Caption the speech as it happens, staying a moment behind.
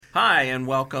Hi, and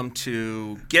welcome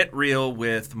to Get Real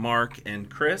with Mark and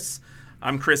Chris.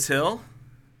 I'm Chris Hill.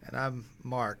 And I'm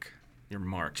Mark. You're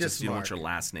Mark. Just you don't Mark. want your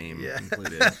last name Yeah.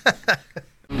 included.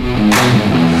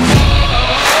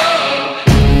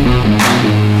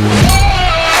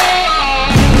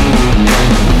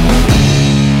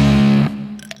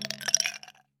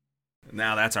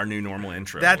 Now that's our new normal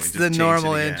intro. That's We just the change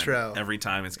normal it again. intro. Every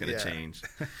time it's going to Yeah. change.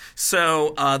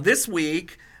 So this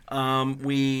week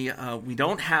we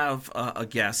don't have a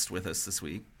guest with us this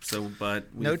week.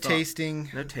 But No tasting.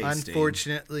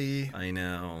 Unfortunately. I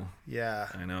know. Yeah.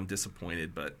 I know. I'm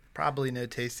disappointed, but Probably no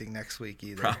tasting next week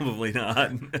either. probably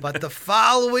not. But the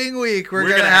following week, we're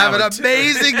going to have an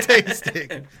amazing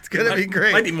tasting. It's going to be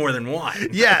great. Might be more than one.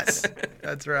 Yes,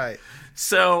 that's right.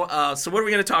 So what are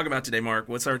we going to talk about today, Mark?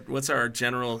 What's our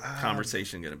general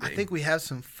conversation going to be? I think we have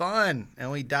some fun, and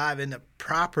we dive into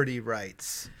property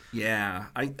rights. Yeah,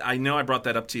 I know I brought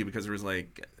that up to you because there was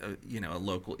like a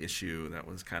local issue that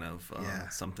was kind of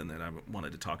something that I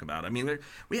wanted to talk about. I mean,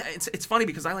 it's funny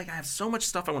because I have so much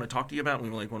stuff I want to talk to you about,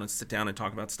 and we want to sit down and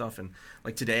talk about stuff. And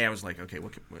like today, I was like, okay,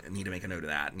 I need to make a note of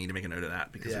that. I need to make a note of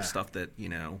that because there's stuff that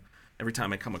every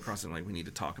time I come across it, I'm like, we need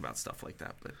to talk about stuff like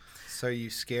that. But so are you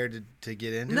scared to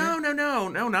get into it? No,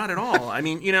 not at all. I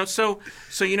mean, so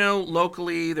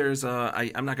locally there's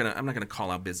I'm not gonna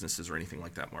call out businesses or anything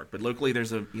like that, Mark. But locally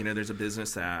there's a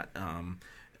business that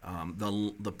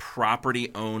the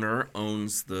property owner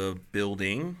owns the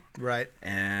building, right?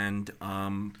 And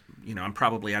I'm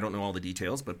probably, I don't know all the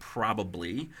details, but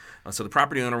probably so the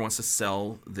property owner wants to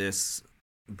sell this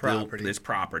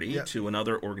property Yep. to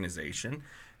another organization.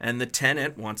 And the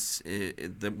tenant wants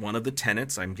one of the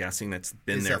tenants, I'm guessing that's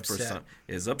been there for some,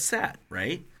 is upset,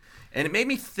 right? And it made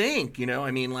me think,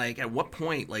 at what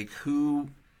point, who,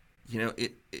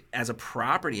 as a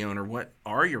property owner, what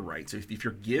are your rights? If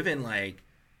you're given,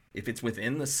 if it's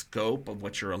within the scope of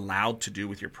what you're allowed to do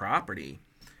with your property,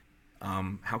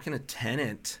 how can a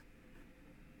tenant,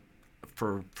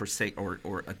 for sake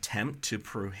or attempt to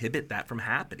prohibit that from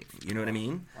happening? You know what I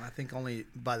mean? Well, I think only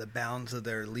by the bounds of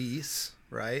their lease.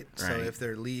 Right? So if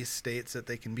their lease states that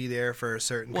they can be there for a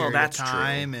certain period of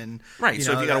time, true. and right,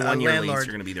 so if you got a 1 year lease, you're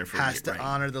going to be there for a year. Has to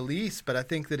honor the lease, but I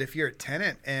think that if you're a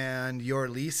tenant and your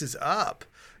lease is up,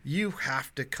 you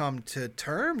have to come to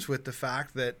terms with the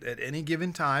fact that at any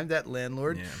given time, that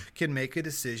landlord can make a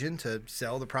decision to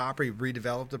sell the property,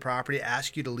 redevelop the property,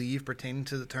 ask you to leave pertaining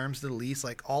to the terms of the lease.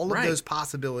 All of those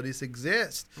possibilities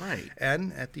exist. Right.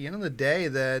 And at the end of the day,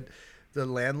 that the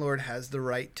landlord has the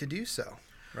right to do so.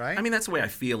 Right. I mean, that's the way I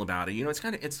feel about it.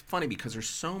 It's funny because there's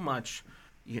so much,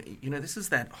 this is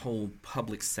that whole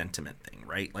public sentiment thing,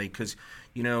 right? Because,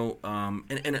 and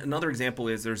another example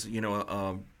is there's,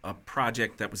 a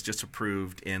project that was just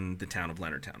approved in the town of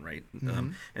Leonardtown, right? Mm-hmm.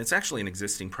 And it's actually an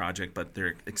existing project, but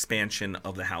their expansion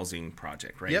of the housing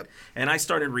project, right? Yep. And I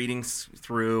started reading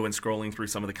through and scrolling through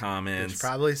some of the comments. There's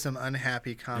probably some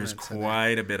unhappy comments. There's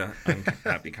quite a bit of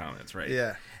unhappy comments, right?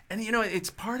 Yeah. And it's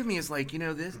part of me is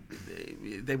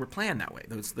they were planned that way.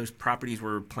 Those properties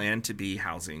were planned to be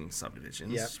housing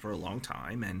subdivisions for a long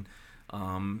time, and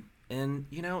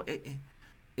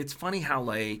it's funny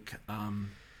how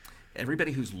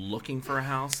everybody who's looking for a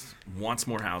house wants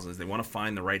more houses. They want to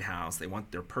find the right house. They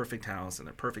want their perfect house and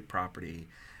their perfect property.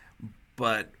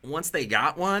 But once they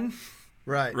got one.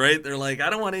 Right. They're like,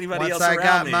 I don't want anybody else around me. Once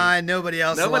I got mine, nobody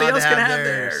else can have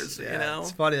theirs. Yeah.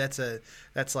 It's funny.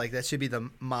 That should be the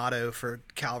motto for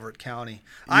Calvert County.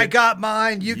 I got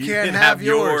mine. You can't have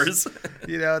yours.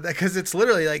 Because it's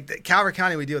literally Calvert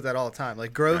County. We deal with that all the time.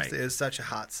 Growth is such a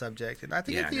hot subject, and I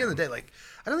think at the end of the day,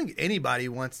 I don't think anybody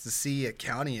wants to see a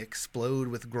county explode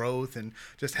with growth and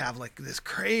just have this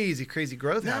crazy, crazy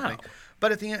growth happening.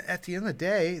 But at the end of the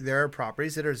day, there are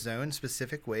properties that are zoned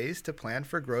specific ways to plan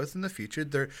for growth in the future.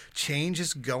 Their change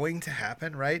is going to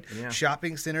happen, right? Yeah.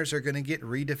 Shopping centers are going to get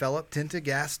redeveloped into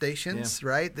gas stations,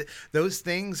 right? Those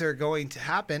things are going to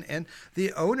happen, and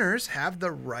the owners have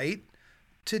the right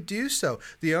to do so.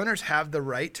 The owners have the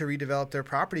right to redevelop their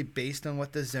property based on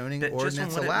what the zoning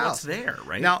ordinance allows. What's there,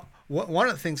 right? Now, one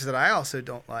of the things that I also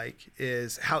don't like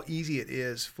is how easy it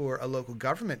is for a local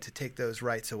government to take those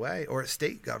rights away, or a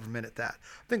state government at that.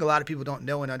 I think a lot of people don't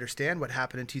know and understand what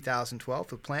happened in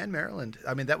 2012 with Planned Maryland.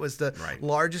 I mean, that was the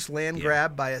largest land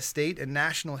grab by a state in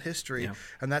national history,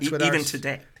 and that's what even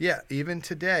today. Yeah, even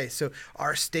today. So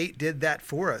our state did that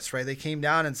for us, right? They came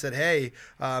down and said, "Hey,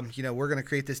 we're going to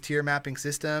create this tier mapping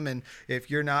system, and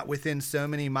if you're not within so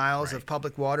many miles of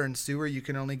public water and sewer, you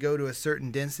can only go to a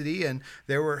certain density." And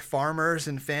there were farms farmers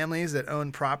and families that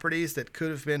own properties that could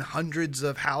have been hundreds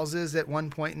of houses at one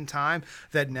point in time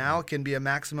that now can be a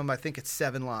maximum, I think it's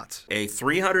 7 lots. A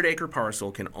 300-acre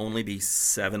parcel can only be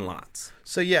 7 lots.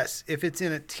 So yes, if it's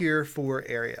in a Tier 4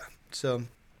 area. So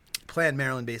Plan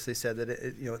Maryland basically said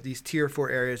that these Tier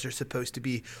 4 areas are supposed to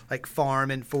be like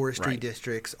farm and forestry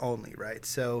districts only, right?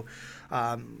 So,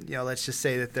 let's just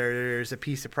say that there's a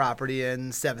piece of property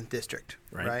in 7th District,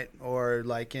 right? Or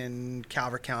like in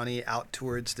Calvert County out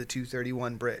towards the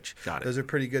 231 bridge. Got it. Those are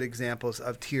pretty good examples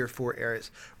of Tier 4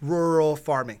 areas. Rural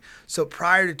farming. So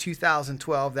prior to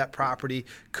 2012, that property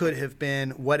could have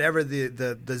been whatever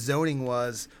the zoning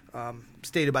was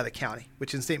stated by the county,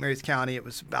 which in St. Mary's County, it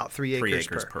was about 3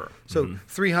 acres per. So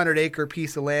 300-acre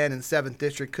piece of land in 7th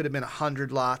District could have been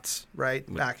 100 lots,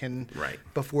 right, back in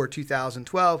before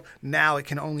 2012. Now it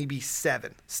can only be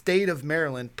 7. State of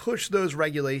Maryland pushed those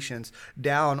regulations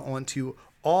down onto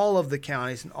all of the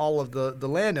counties and all of the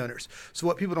landowners. So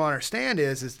what people don't understand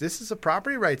is this is a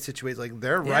property rights situation. Like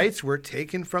their rights were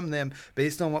taken from them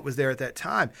based on what was there at that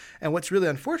time. And what's really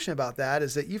unfortunate about that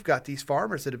is that you've got these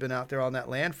farmers that have been out there on that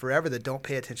land forever that don't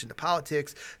pay attention to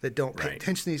politics, that don't pay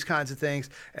attention to these kinds of things.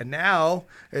 And now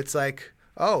it's like,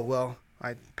 oh, well,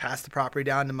 I passed the property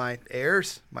down to my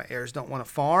heirs. My heirs don't want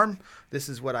to farm. This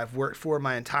is what I've worked for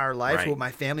my entire life, what my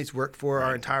family's worked for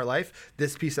our entire life.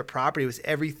 This piece of property was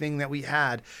everything that we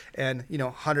had. And,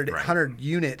 100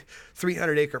 unit,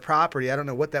 300-acre property, I don't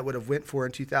know what that would have went for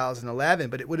in 2011,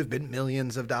 but it would have been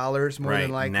millions of dollars more than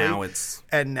likely.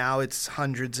 And now it's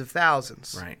hundreds of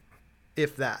thousands. Right.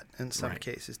 If that, in some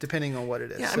cases, depending on what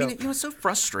it is. Yeah, it's so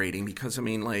frustrating because,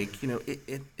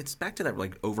 it's back to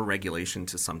that, over-regulation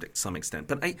to some extent.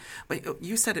 But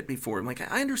you said it before.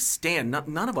 I understand.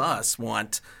 None of us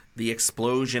want the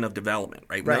explosion of development,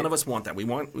 right? None of us want that. We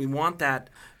want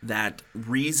that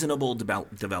reasonable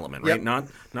development, right? Not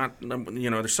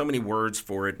there's so many words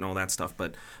for it and all that stuff.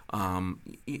 But,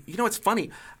 it's funny.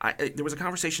 There was a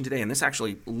conversation today, and this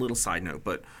actually, a little side note,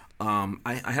 but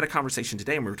I had a conversation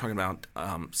today, and we were talking about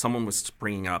someone was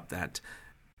bringing up that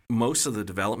most of the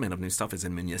development of new stuff is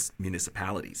in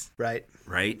municipalities. Right.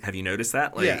 Have you noticed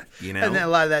that? And a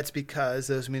lot of that's because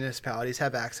those municipalities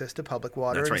have access to public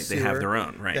water. That's right. And sewer. They have their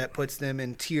own. Right. That puts them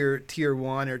in tier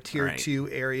 1 or tier 2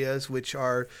 areas, which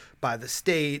are by the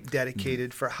state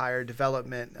dedicated for higher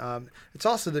development. It's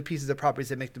also the pieces of properties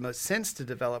that make the most sense to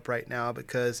develop right now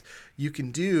because you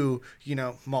can do,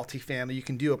 multifamily, you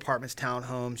can do apartments,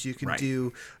 townhomes, you can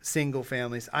do single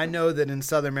families. I know that in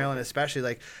Southern Maryland,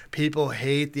 especially, people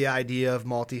hate the idea of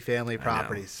multifamily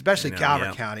properties, especially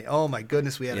Calvert County. Oh my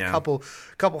goodness, we had a couple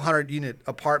 100-unit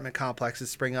apartment complexes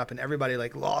spring up, and everybody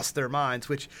lost their minds.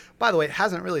 Which, by the way, it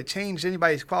hasn't really changed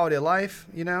anybody's quality of life.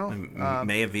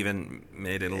 May have even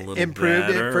made it a little improved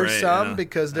better, it for some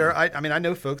because there. I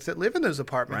know folks that live in those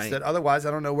apartments that otherwise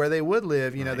I don't know where they would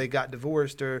live. They got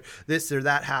divorced or this or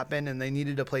that happened, and they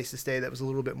needed a place to stay that was a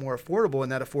little bit more affordable,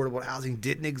 and that affordable housing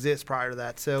didn't exist prior to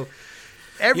that. So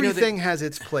everything has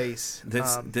its place.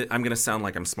 I'm going to sound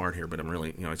like I'm smart here, but I'm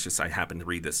really, it's just I happened to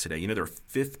read this today. There are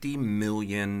 50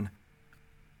 million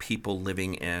people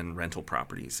living in rental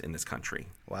properties in this country.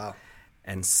 Wow.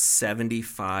 And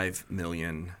 75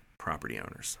 million property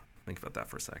owners. Think about that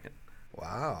for a second.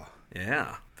 Wow.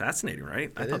 Yeah. Fascinating,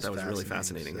 right? I thought that was really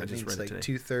fascinating. So I just read it today.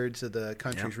 2/3 of the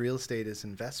country's real estate is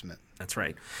investment. That's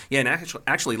right. Yeah, and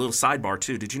actually, a little sidebar,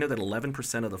 too. Did you know that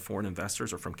 11% of the foreign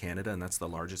investors are from Canada, and that's the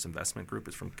largest investment group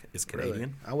is Canadian?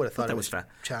 Really? I would have thought it was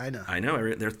China. I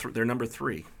know. They're number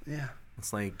 3. Yeah.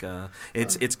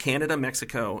 It's it's Canada,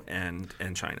 Mexico, and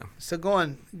China. So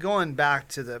going back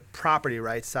to the property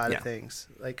rights side of things,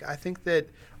 I think that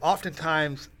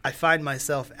oftentimes I find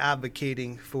myself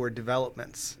advocating for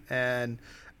developments, and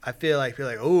I feel like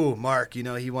you're oh, Mark,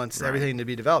 he wants everything to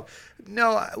be developed.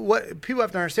 No, what people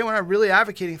have to understand, what I'm really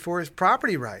advocating for is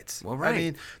property rights. Well, right. I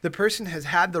mean, the person has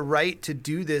had the right to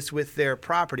do this with their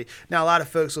property. Now, a lot of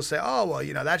folks will say, oh,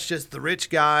 well, that's just the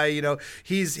rich guy.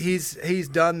 He's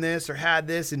done this or had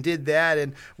this and did that,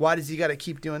 and why does he got to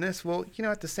keep doing this? Well,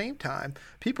 at the same time,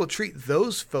 people treat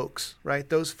those folks, right?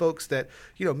 Those folks that,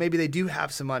 maybe they do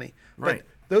have some money. Right. But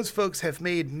those folks have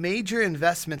made major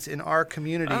investments in our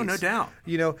communities. Oh, no doubt.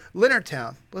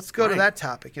 Leonardtown. Let's go to that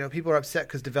topic. People are upset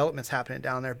because development's happening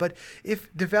down there. But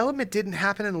if development didn't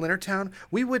happen in Leonardtown,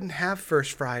 we wouldn't have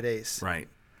First Fridays. Right.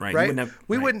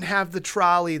 We wouldn't have the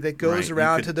trolley that goes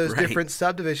around to those different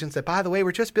subdivisions that, by the way,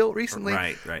 were just built recently.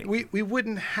 Right. We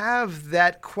wouldn't have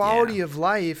that quality of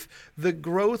life. The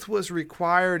growth was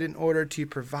required in order to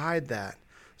provide that.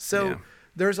 So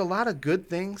there's a lot of good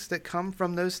things that come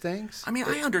from those things. I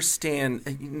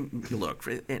understand. Look,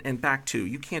 and back to,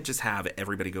 you can't just have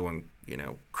everybody go and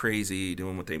crazy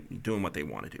doing what they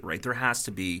want to do, right? There has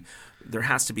to be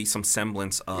some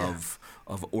semblance of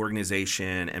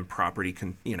organization and property.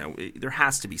 There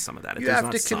has to be some of that. You have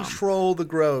to control the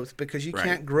growth, because you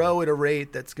can't grow at a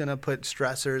rate that's going to put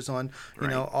stressors on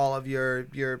all of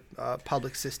your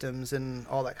public systems and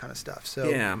all that kind of stuff. So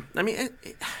yeah, I mean,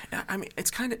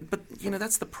 it's kind of, but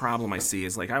that's the problem I see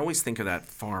is, like, I always think of that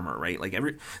farmer, right? Like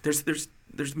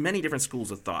there's many different schools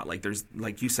of thought. Like there's,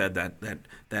 like you said,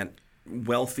 that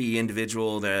wealthy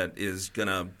individual that is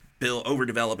gonna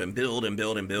overdevelop and build and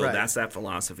build and build. Right. That's that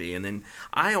philosophy. And then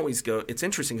I always go, it's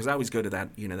interesting because I always go to that,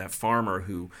 that farmer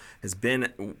who has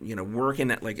been, working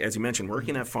at, like, as you mentioned,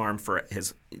 working that farm for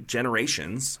his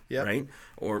generations, yep. right?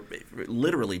 Or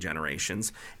literally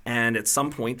generations. And at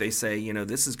some point they say,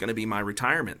 this is going to be my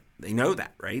retirement. They know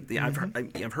that, right?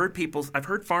 I've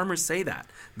heard farmers say that.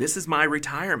 This is my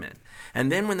retirement.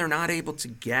 And then when they're not able to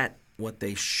get what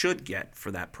they should get for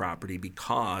that property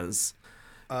because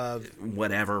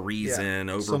whatever reason,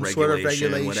 over-regulation, sort of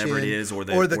regulation, whatever it is, or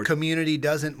the community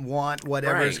doesn't want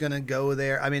whatever's going to go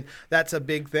there. I mean, that's a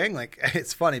big thing. Like,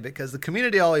 it's funny because the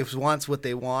community always wants what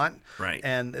they want, right?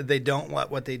 And they don't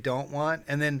want what they don't want.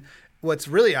 And then what's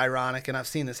really ironic, and I've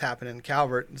seen this happen in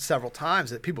Calvert several times,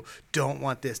 that people don't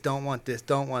want this, don't want this,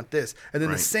 don't want this, and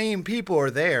then the same people are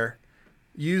there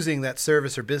using that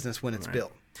service or business when it's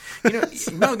built. That's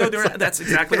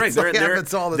exactly right.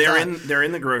 They're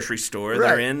in the grocery store. Right.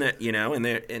 They're in the,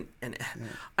 and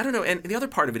I don't know. And the other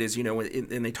part of it is,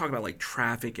 and they talk about, like,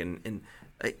 traffic and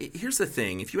here's the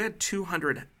thing: if you had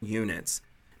 200 units,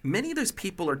 many of those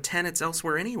people are tenants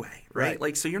elsewhere anyway, right?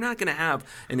 Like, so you're not going to have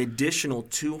an additional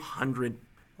 200.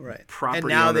 Right. Property and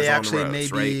now they actually the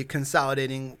roads, may be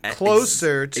consolidating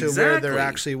closer to exactly. where they're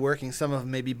actually working. Some of them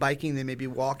may be biking, they may be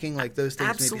walking, like those things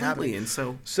Absolutely. may be happening. And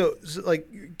so like,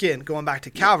 again, going back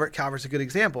to Calvert, Calvert's a good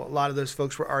example. A lot of those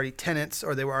folks were already tenants,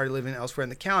 or they were already living elsewhere in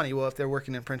the county. Well, if they're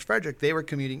working in Prince Frederick, they were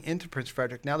commuting into Prince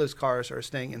Frederick. Now those cars are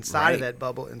staying inside of that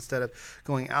bubble instead of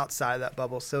going outside of that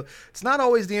bubble. So it's not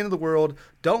always the end of the world.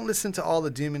 Don't listen to all the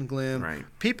doom and gloom. Right.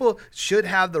 People should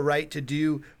have the right to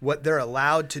do what they're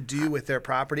allowed to do with their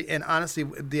property. And honestly,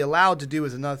 the allowed to do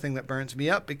is another thing that burns me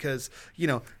up, because we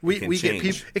get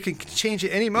people. It can change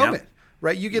at any moment. Yep.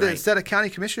 Right? You get a set of county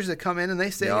commissioners that come in and they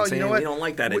say, you know what? We don't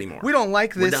like that anymore. We don't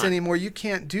like this anymore. You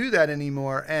can't do that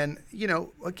anymore. And,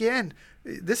 again,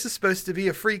 this is supposed to be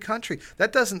a free country.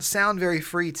 That doesn't sound very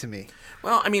free to me.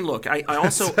 Well, I mean, look, I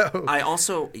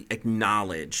also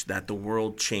acknowledge that the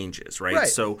world changes, right?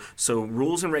 So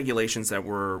rules and regulations that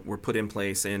were put in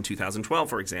place in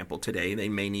 2012, for example, today they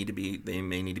may need to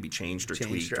be changed or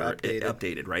tweaked or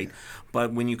updated, right? Yeah.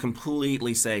 But when you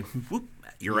completely say, whoop,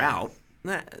 you're out.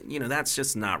 That's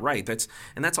just not right. That's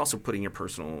also putting your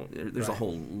personal. There's a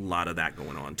whole lot of that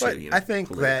going on too. But I think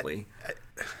politically. That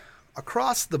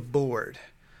across the board,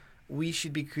 we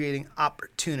should be creating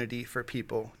opportunity for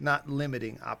people, not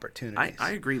limiting opportunities.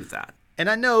 I agree with that. And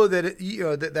I know that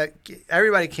that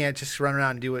everybody can't just run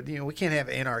around and do it. We can't have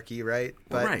anarchy, right?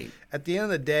 But at the end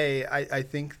of the day, I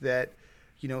think that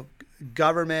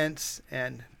governments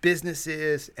and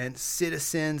businesses and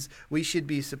citizens, we should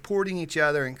be supporting each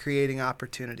other and creating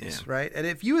opportunities, right? And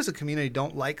if you as a community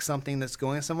don't like something that's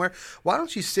going somewhere, why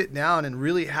don't you sit down and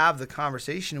really have the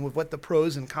conversation with what the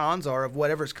pros and cons are of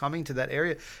whatever's coming to that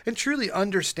area and truly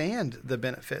understand the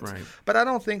benefits. Right. But I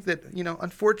don't think that,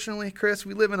 unfortunately, Chris,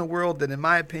 we live in a world that, in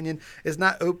my opinion, is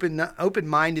not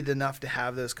open-minded enough to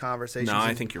have those conversations. No,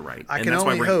 I think you're right.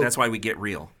 That's why we get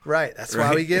real. Right. That's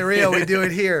why we get real. We do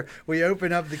it here. We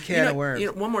open up the can of worms.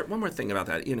 One more thing about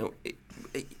that.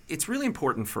 It's really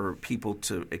important for people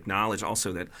to acknowledge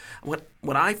also that what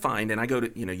I find, and I go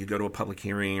to you go to a public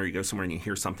hearing or you go somewhere and you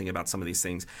hear something about some of these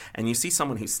things, and you see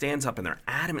someone who stands up and they're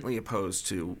adamantly opposed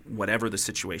to whatever the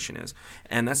situation is,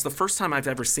 and that's the first time I've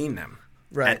ever seen them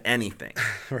at anything.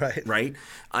 Right.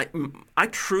 I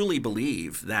truly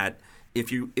believe that. If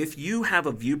you have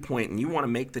a viewpoint and you want to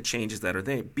make the changes that are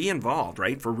there, be involved,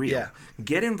 right? For real. Yeah.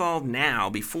 Get involved now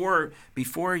before we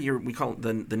call it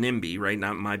the NIMBY, right?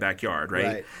 Not my backyard,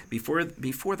 right? Before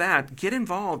that, get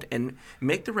involved and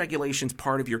make the regulations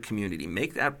part of your community.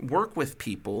 Make that work with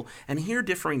people and hear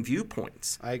differing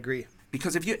viewpoints. I agree.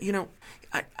 Because if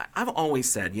I've always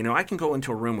said, I can go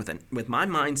into a room with my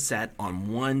mind set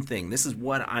on one thing. This is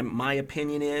what my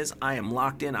opinion is. I am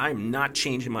locked in. I am not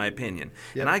changing my opinion.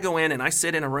 Yep. And I go in and I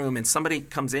sit in a room and somebody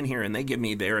comes in here and they give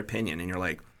me their opinion, and you're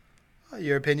like,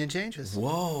 your opinion changes.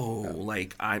 Whoa!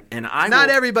 Not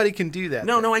everybody can do that.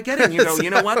 No, I get it. And you go, you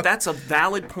know what? That's a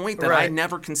valid point that I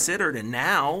never considered, and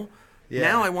now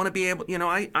I want to be able.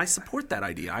 I support that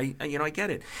idea. I get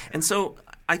it, and so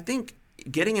I think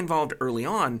getting involved early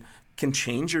on can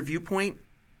change your viewpoint,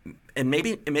 and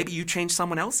maybe you change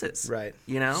someone else's. Right.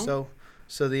 You know?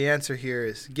 So the answer here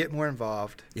is get more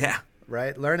involved. Yeah.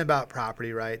 Right? Learn about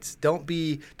property rights. Don't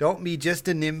be just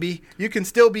a NIMBY. You can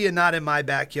still be a not in my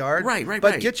backyard. Right.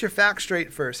 But get your facts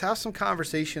straight first. Have some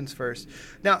conversations first.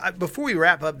 Now, before we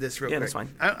wrap up this real quick, that's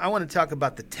fine. I want to talk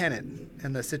about the tenant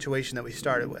and the situation that we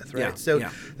started with, right? Yeah, so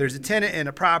there's a tenant in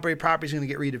a property. Property's going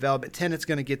to get redeveloped. Tenant's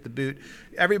going to get the boot.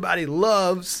 Everybody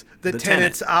loves the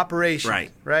tenant's operation.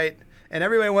 Right? And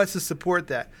everybody wants to support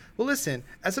that. Well, listen,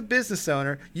 as a business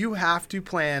owner, you have to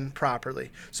plan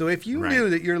properly. So if you knew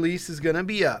that your lease is going to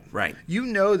be up, you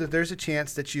know that there's a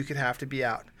chance that you could have to be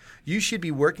out. You should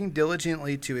be working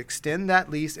diligently to extend that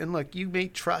lease. And look, you may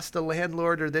trust the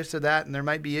landlord or this or that, and there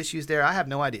might be issues there. I have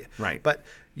no idea. Right. But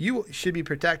you should be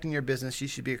protecting your business. You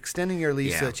should be extending your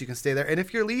lease so that you can stay there. And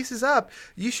if your lease is up,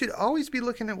 you should always be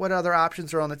looking at what other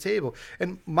options are on the table.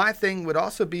 And my thing would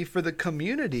also be for the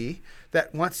community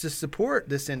that wants to support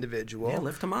this individual. Yeah,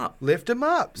 lift them up.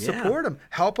 Support them.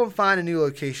 Help them find a new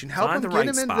location. Help them get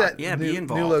them into that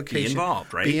new location. Be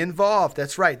involved, right? Be involved.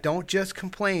 That's right. Don't just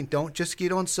complain. Don't just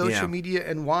get on social media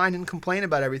and whine and complain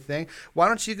about everything. Why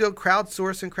don't you go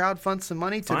crowdsource and crowdfund some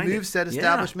money to move said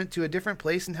establishment to a different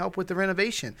place and help with the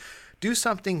renovation? Do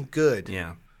something good.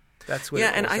 Yeah. That's what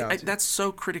that's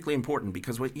so critically important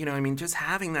because just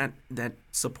having that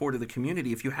support of the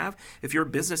community. If you're a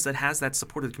business that has that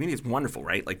support of the community, it's wonderful,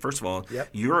 right? Like first of all,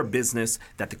 you're a business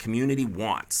that the community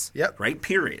wants. Right?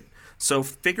 Period. So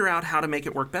figure out how to make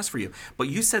it work best for you. But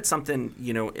you said something,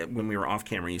 when we were off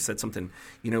camera, you said something,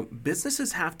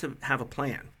 businesses have to have a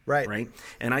plan. Right.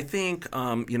 And I think,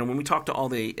 when we talk to all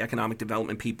the economic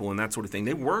development people and that sort of thing,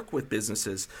 they work with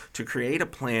businesses to create a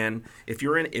plan. If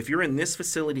you're in this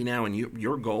facility now and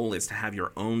your goal is to have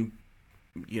your own,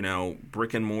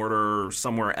 brick and mortar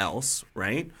somewhere else,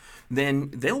 right? Then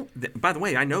by the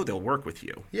way, I know they'll work with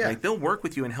you. Yeah. They'll work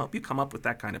with you and help you come up with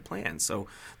that kind of plan. So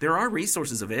there are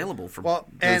resources available for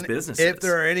those businesses. If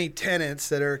there are any tenants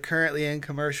that are currently in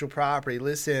commercial property,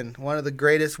 listen, one of the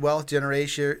greatest wealth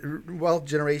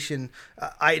generation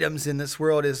items in this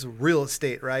world is real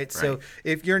estate, right? So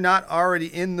if you're not already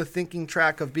in the thinking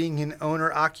track of being an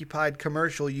owner-occupied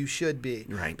commercial, you should be.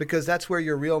 Right. Because that's where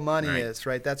your real money is,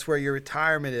 right? That's where your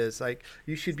retirement is. Like,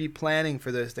 you should be planning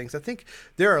for those things. I think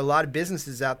there are a lot of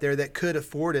businesses out there that could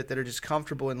afford it, that are just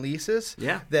comfortable in leases,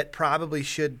 that probably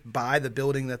should buy the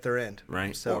building that they're in.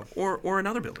 Right. So or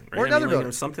another building. Right? Or another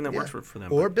building. Something that works for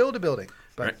them. Or build a building.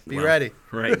 But be ready.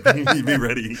 Right. Be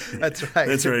ready. That's right.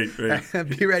 That's right.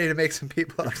 Be ready to make some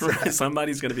people upset. Right.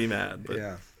 Somebody's going to be mad. But.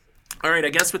 Yeah. All right. I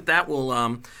guess with that,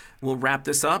 we'll wrap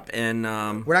this up. And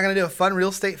we're not going to do a fun real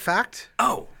estate fact?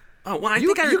 Oh, well,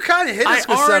 you kind of hit us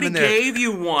with some in there. I already gave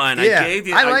you one. Yeah,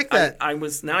 I like that.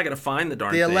 Now I got to find the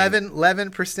darn thing.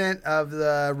 11% of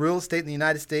the real estate in the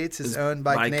United States is owned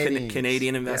by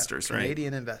Canadian investors, right?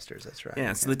 Canadian investors, that's right.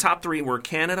 Yeah, so the top three were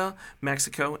Canada,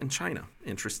 Mexico, and China,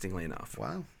 interestingly enough.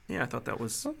 Wow. Yeah, I thought that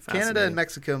was fascinating. Canada and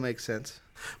Mexico makes sense.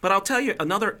 But I'll tell you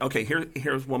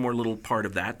here's one more little part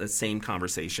of that same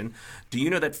conversation. Do you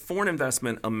know that foreign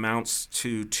investment amounts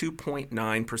to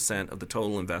 2.9% of the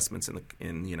total investments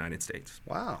in the United States?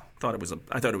 Wow.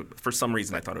 For some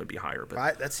reason I thought it would be higher,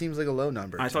 but that seems like a low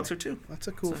number. I thought so too. That's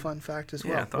a cool fun fact as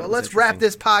well. Yeah, well, let's wrap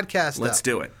this podcast up. Let's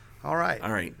do it. All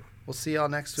right. We'll see y'all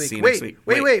next week. See you next week.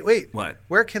 Wait. What?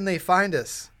 Where can they find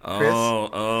us, Chris?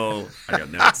 I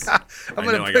got notes. I'm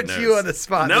going to put you on the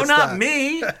spot. No, not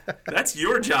me. That's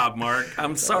your job, Mark.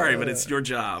 I'm sorry, but it's your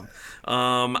job.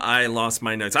 I lost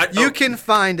my notes. You can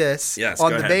find us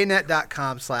on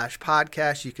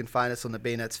thebaynet.com/podcast. You can find us on the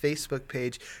Baynet's Facebook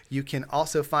page. You can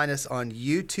also find us on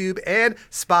YouTube and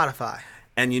Spotify.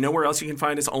 And you know where else you can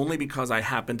find us? Only because I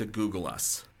happened to Google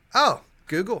us. Oh.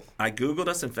 Google. I Googled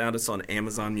us and found us on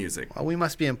Amazon Music. Well, we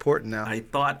must be important now. I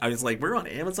was like, we're on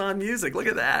Amazon Music. Look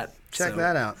at that. Check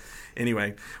that out.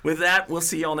 Anyway, with that, we'll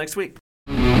see y'all next week.